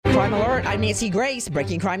Crime Alert, I'm Nancy Grace.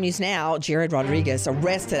 Breaking crime news now. Jared Rodriguez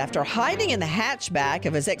arrested after hiding in the hatchback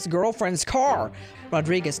of his ex-girlfriend's car.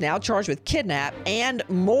 Rodriguez now charged with kidnap and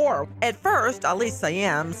more. At first, Ali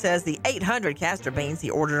Sayem says the 800 castor beans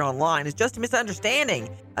he ordered online is just a misunderstanding.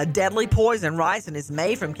 A deadly poison ricin is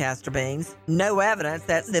made from castor beans. No evidence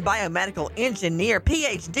that the biomedical engineer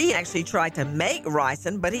PhD actually tried to make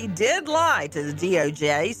ricin, but he did lie to the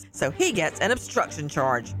DOJ, so he gets an obstruction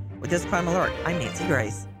charge. With this Crime Alert, I'm Nancy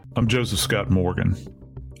Grace. I'm Joseph Scott Morgan.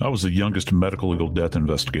 I was the youngest medical legal death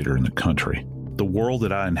investigator in the country. The world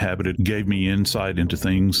that I inhabited gave me insight into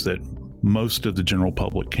things that most of the general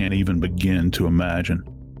public can't even begin to imagine,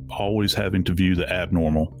 always having to view the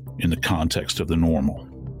abnormal in the context of the normal,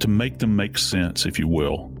 to make them make sense, if you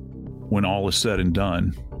will. When all is said and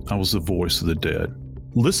done, I was the voice of the dead.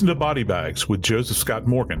 Listen to Body Bags with Joseph Scott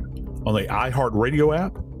Morgan on the iHeartRadio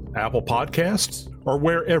app, Apple Podcasts, or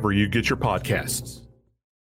wherever you get your podcasts.